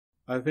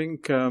I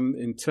think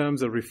in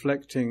terms of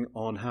reflecting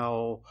on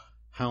how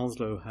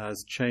Hounslow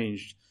has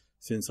changed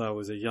since I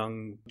was a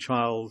young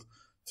child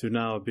to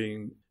now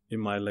being in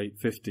my late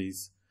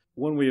 50s.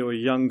 When we were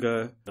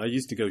younger, I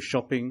used to go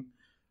shopping.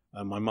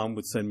 My mum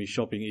would send me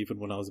shopping even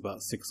when I was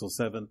about 6 or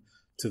 7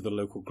 to the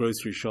local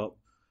grocery shop.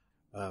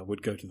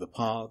 We'd go to the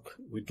park.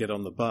 We'd get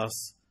on the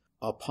bus.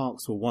 Our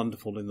parks were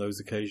wonderful in those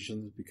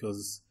occasions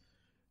because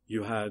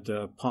you had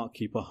park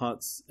keeper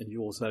huts and you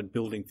also had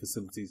building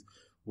facilities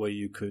where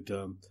you could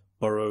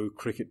borrow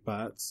cricket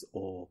bats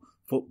or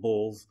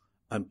footballs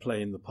and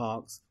play in the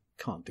parks.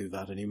 Can't do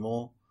that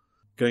anymore.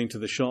 Going to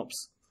the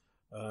shops,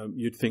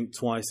 you'd think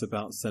twice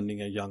about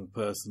sending a young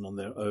person on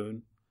their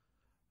own.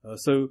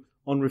 So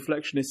on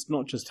reflection, it's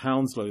not just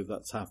Hounslow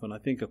that's happened. I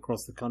think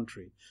across the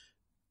country,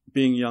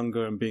 being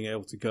younger and being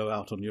able to go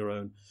out on your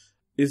own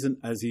isn't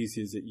as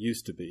easy as it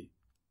used to be.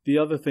 The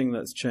other thing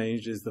that's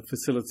changed is the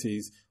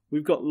facilities.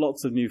 We've got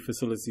lots of new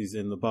facilities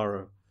in the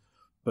borough,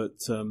 but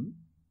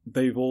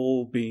they've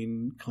all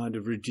been kind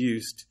of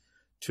reduced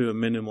to a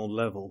minimal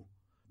level.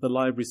 The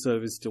library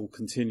service still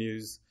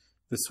continues,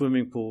 the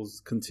swimming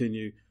pools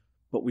continue,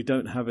 but we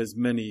don't have as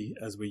many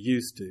as we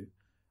used to.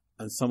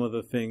 And some of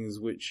the things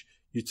which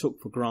you took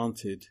for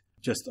granted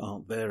just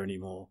aren't there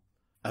anymore.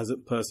 As a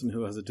person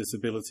who has a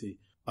disability,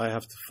 I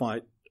have to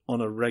fight on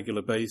a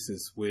regular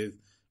basis with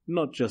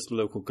not just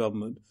local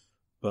government,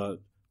 but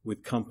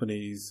with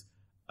companies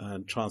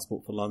and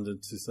Transport for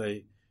London to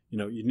say,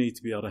 you need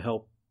to be able to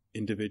help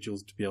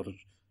individuals to be able to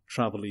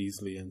travel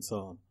easily and so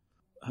on.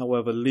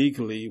 However,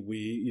 legally,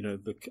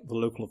 the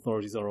local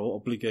authorities are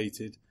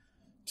obligated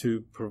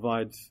to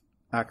provide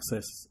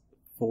access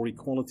for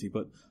equality,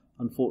 but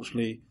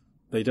unfortunately,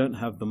 they don't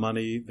have the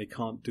money. They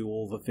can't do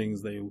all the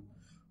things they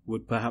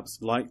would perhaps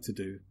like to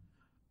do,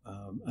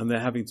 and they're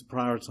having to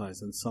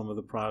prioritize. And some of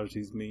the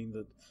priorities mean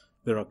that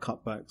there are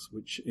cutbacks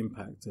which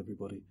impact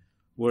everybody.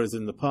 Whereas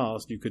in the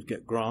past, you could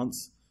get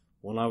grants.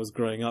 When I was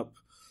growing up,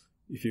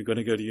 if you're going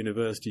to go to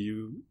university,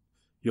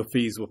 your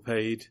fees were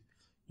paid.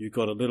 You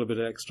got a little bit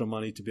of extra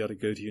money to be able to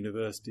go to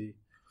university.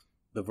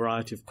 The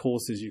variety of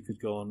courses you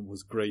could go on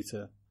was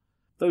greater.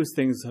 Those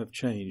things have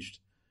changed,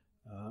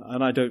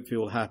 and I don't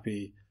feel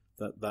happy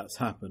that that's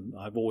happened.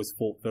 I've always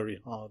fought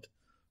very hard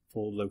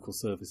for local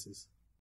services.